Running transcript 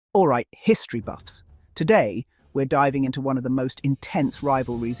All right, history buffs. Today, we're diving into one of the most intense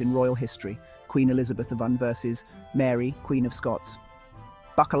rivalries in royal history, Queen Elizabeth of versus Mary, Queen of Scots.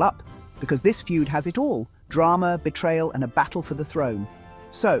 Buckle up, because this feud has it all: drama, betrayal, and a battle for the throne.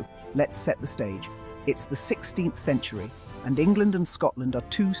 So, let's set the stage. It's the 16th century, and England and Scotland are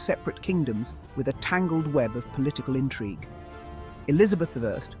two separate kingdoms with a tangled web of political intrigue. Elizabeth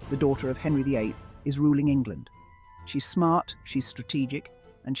I, the daughter of Henry VIII, is ruling England. She's smart, she's strategic,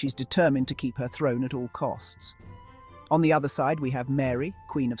 and she's determined to keep her throne at all costs. On the other side, we have Mary,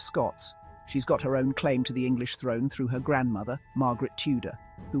 Queen of Scots. She's got her own claim to the English throne through her grandmother, Margaret Tudor,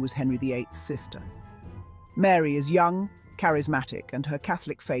 who was Henry VIII's sister. Mary is young, charismatic, and her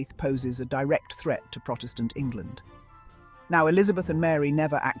Catholic faith poses a direct threat to Protestant England. Now, Elizabeth and Mary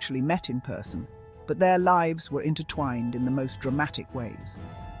never actually met in person, but their lives were intertwined in the most dramatic ways.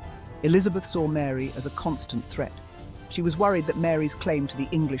 Elizabeth saw Mary as a constant threat. She was worried that Mary's claim to the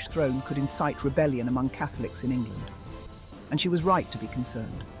English throne could incite rebellion among Catholics in England. And she was right to be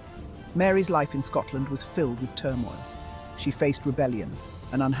concerned. Mary's life in Scotland was filled with turmoil. She faced rebellion,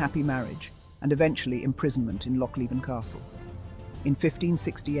 an unhappy marriage, and eventually imprisonment in Lochleven Castle. In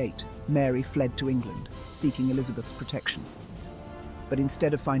 1568, Mary fled to England, seeking Elizabeth's protection. But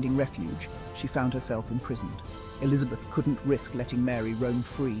instead of finding refuge, she found herself imprisoned. Elizabeth couldn't risk letting Mary roam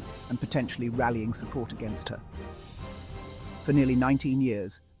free and potentially rallying support against her. For nearly 19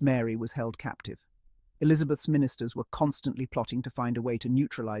 years, Mary was held captive. Elizabeth's ministers were constantly plotting to find a way to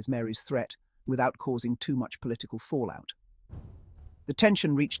neutralize Mary's threat without causing too much political fallout. The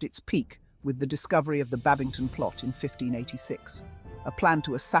tension reached its peak with the discovery of the Babington Plot in 1586, a plan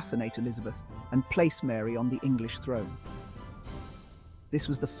to assassinate Elizabeth and place Mary on the English throne. This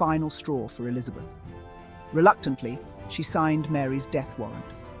was the final straw for Elizabeth. Reluctantly, she signed Mary's death warrant.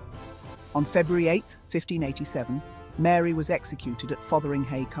 On February 8, 1587, Mary was executed at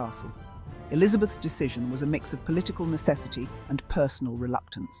Fotheringhay Castle. Elizabeth's decision was a mix of political necessity and personal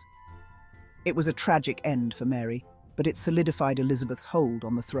reluctance. It was a tragic end for Mary, but it solidified Elizabeth's hold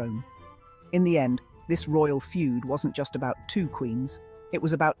on the throne. In the end, this royal feud wasn't just about two queens, it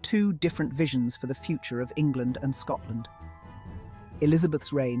was about two different visions for the future of England and Scotland.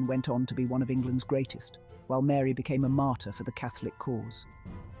 Elizabeth's reign went on to be one of England's greatest, while Mary became a martyr for the Catholic cause.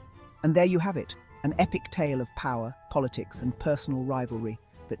 And there you have it, an epic tale of power, politics, and personal rivalry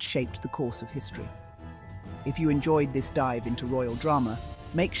that shaped the course of history. If you enjoyed this dive into royal drama,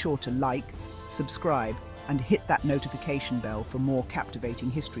 make sure to like, subscribe, and hit that notification bell for more captivating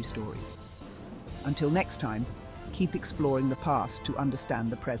history stories. Until next time, keep exploring the past to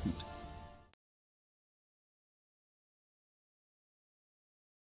understand the present.